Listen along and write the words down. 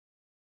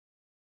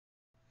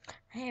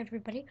Hi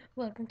everybody,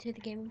 welcome to the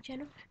gaming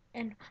channel,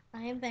 and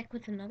I am back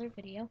with another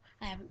video.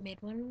 I haven't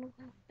made one in a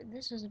while, but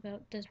this is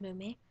about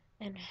Desumume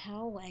and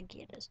how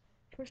laggy it is.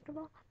 First of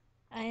all,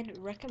 I'd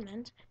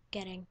recommend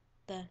getting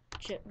the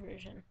JIT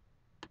version,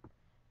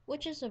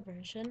 which is a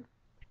version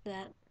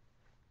that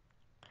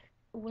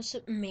was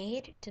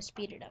made to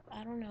speed it up.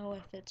 I don't know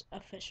if it's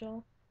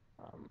official,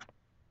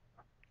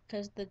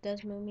 because the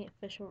Desumume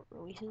official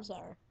releases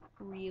are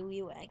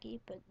really laggy,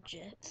 but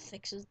JIT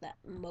fixes that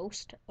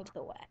most of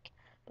the lag.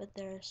 But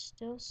there's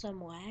still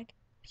some lag,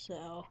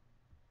 so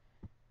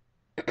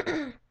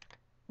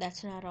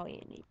that's not all you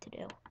need to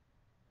do.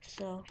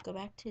 So go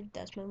back to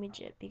Desumume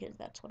JIT because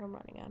that's what I'm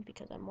running on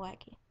because I'm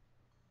wacky.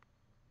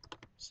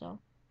 So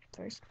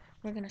first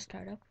we're gonna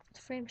start up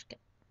with frame skip.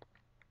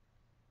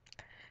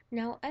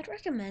 Now I'd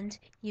recommend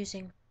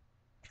using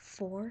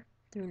 4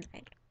 through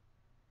 9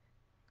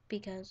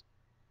 because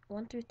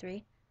 1 through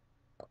 3,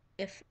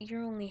 if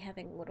you're only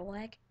having little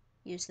lag,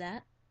 use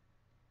that.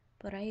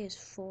 But I use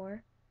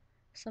 4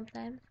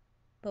 sometimes.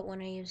 But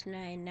when I use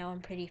 9, now I'm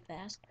pretty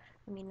fast.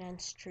 I mean, on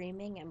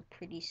streaming, I'm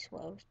pretty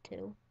slow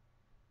too.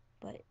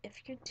 But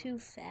if you're too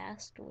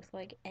fast with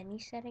like any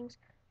settings,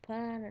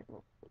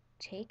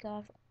 take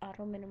off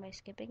auto minimize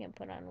skipping and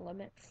put on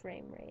limit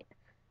frame rate,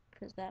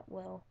 because that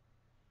will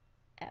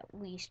at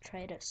least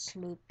try to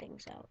smooth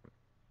things out.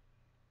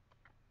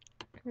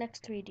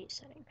 Next, 3D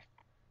settings.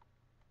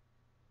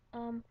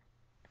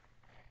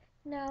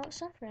 Now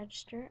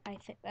self-register,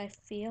 I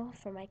feel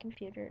for my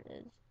computer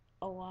is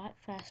a lot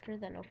faster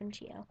than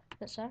OpenGL.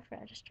 But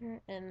self-register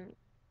and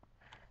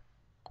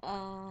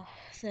the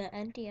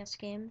NDS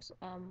games,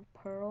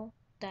 Pearl,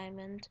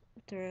 Diamond,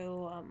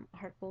 through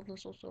Heart Gold and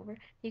Soul Silver,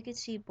 you could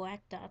see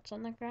black dots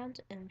on the ground.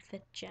 In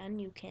 5th gen,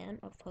 you can,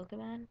 of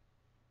Pokemon.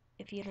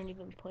 If you don't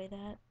even play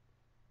that,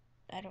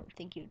 I don't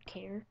think you'd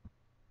care.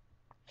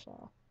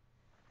 So,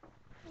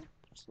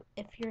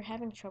 if you're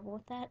having trouble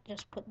with that,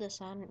 just put this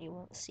on and you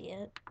won't see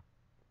it.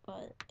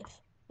 But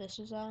if this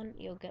is on,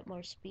 you'll get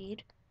more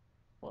speed.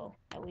 Well,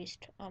 at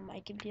least on my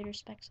computer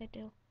specs I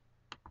do.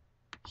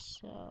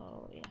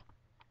 So, yeah.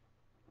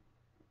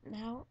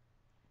 Now,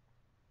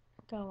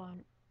 go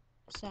on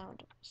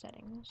sound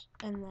settings,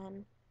 and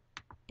then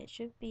it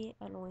should be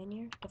on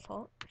linear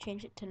default.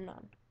 Change it to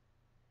none,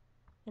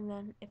 and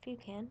then if you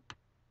can,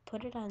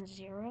 put it on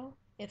 0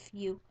 if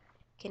you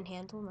can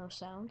handle no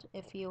sound.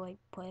 If you like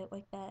play it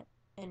like that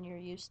and you're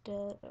used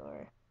to it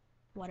or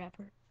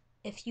whatever,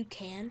 if you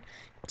can,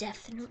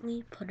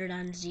 definitely put it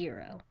on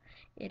 0.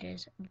 It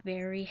is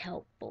very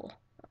helpful.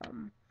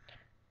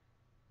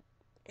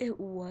 It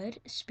would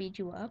speed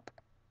you up,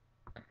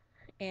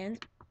 and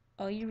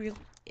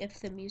if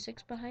the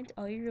music's behind,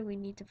 all you really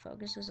need to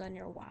focus is on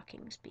your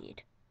walking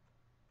speed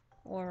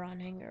or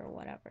running or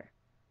whatever.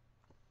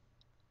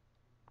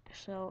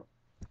 So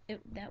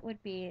that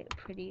would be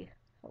pretty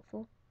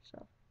helpful.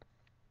 So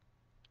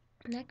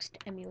next,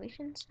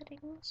 emulation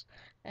settings,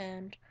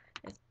 and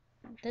if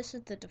this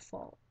is the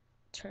default,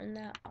 turn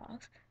that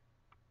off.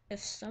 If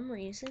some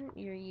reason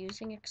you're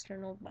using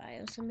external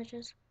BIOS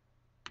images,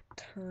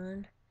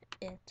 turn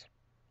it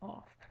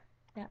off.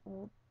 That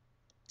will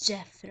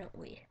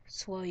definitely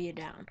slow you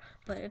down.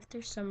 But if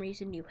there's some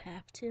reason you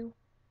have to,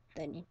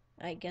 then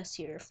I guess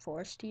you're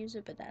forced to use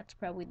it, but that's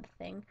probably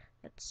the thing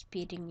that's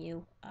speeding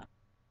you up,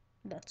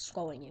 that's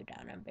slowing you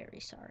down. I'm very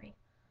sorry.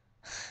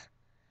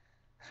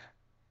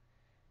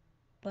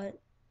 But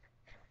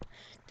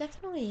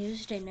definitely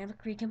use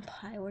dynamic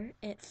recompiler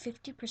at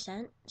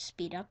 50%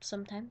 speed up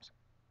sometimes.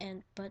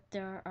 But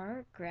there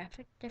are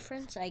graphic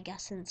difference, I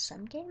guess, in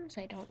some games.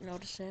 I don't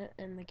notice it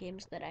in the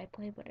games that I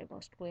play, but I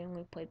mostly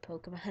only play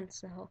Pokemon,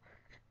 so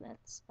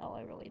that's all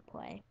I really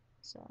play.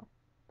 So,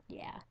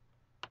 yeah.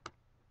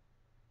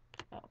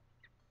 Oh,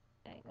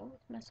 I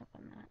always mess up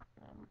on that.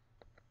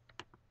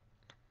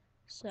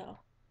 So,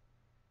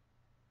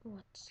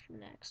 what's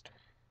next?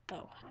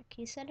 Oh,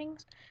 hotkey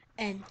settings.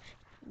 And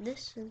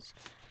this is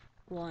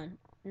one,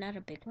 not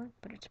a big one,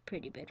 but it's a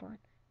pretty big one.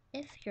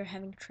 If you're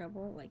having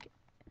trouble,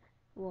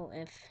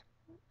 if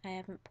I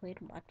haven't played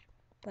much,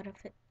 but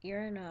if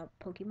you're in a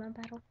Pokemon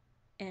battle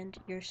and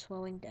you're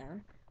slowing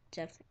down,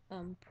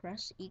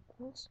 press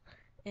equals.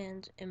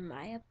 And in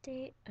my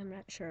update, I'm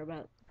not sure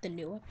about the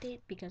new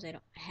update because I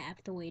don't have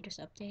the latest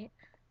update.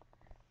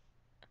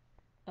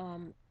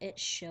 It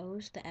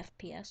shows the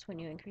FPS when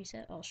you increase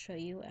it. I'll show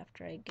you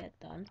after I get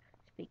done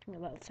speaking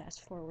about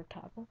fast forward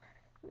toggle.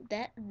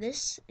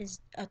 This is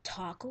a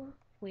toggle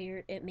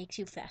where it makes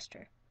you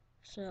faster.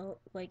 So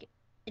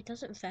it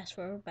doesn't fast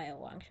forward by a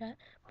long shot,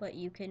 but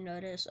you can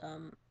notice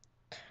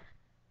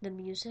the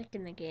music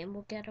in the game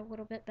will get a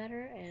little bit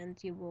better and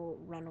you will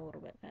run a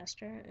little bit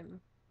faster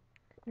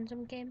in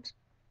some games.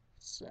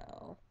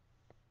 So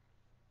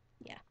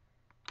yeah.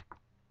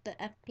 The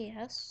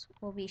FPS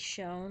will be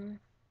shown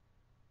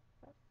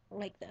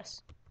like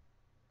this.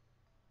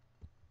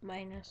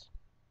 Minus,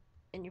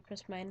 and you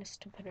press minus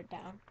to put it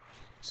down.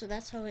 So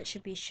that's how it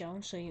should be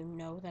shown, so you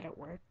know that it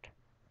worked.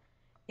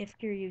 If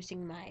you're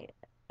using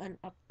an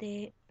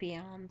update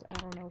beyond, I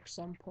don't know,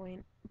 some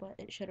point, but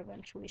it should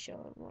eventually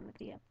show in one of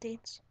the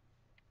updates.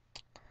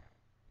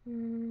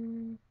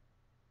 Hmm,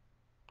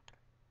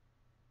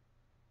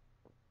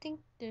 I think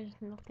there's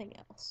nothing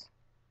else.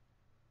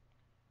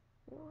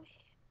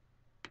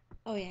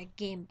 Oh yeah,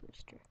 Game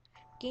Booster.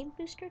 Game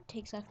Booster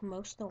takes off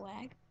most of the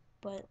lag,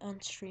 but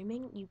on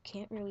streaming you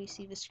can't really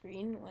see the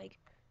screen. Like,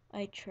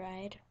 I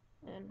tried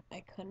and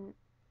I couldn't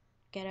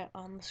get it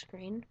on the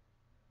screen.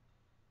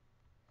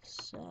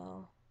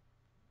 So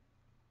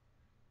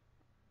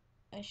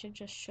I should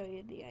just show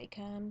you the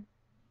icon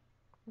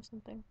or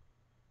something.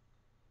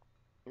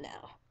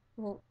 No.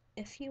 Well,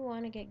 if you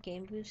want to get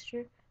Game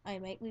Booster, I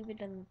might leave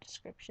it in the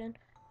description.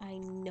 I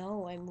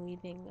know I'm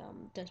leaving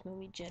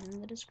Desumume Gen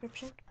in the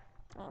description.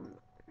 Um,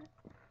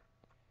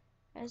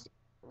 as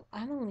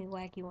I'm only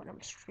laggy when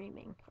I'm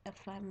streaming.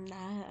 If I'm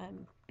not,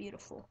 I'm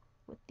beautiful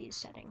with these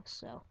settings,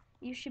 so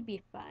you should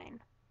be fine.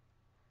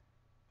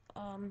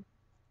 Um,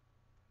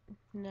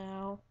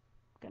 Now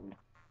I'm gonna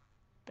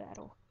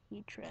battle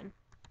Heatran,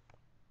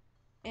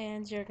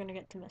 and you're gonna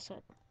get to miss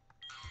it.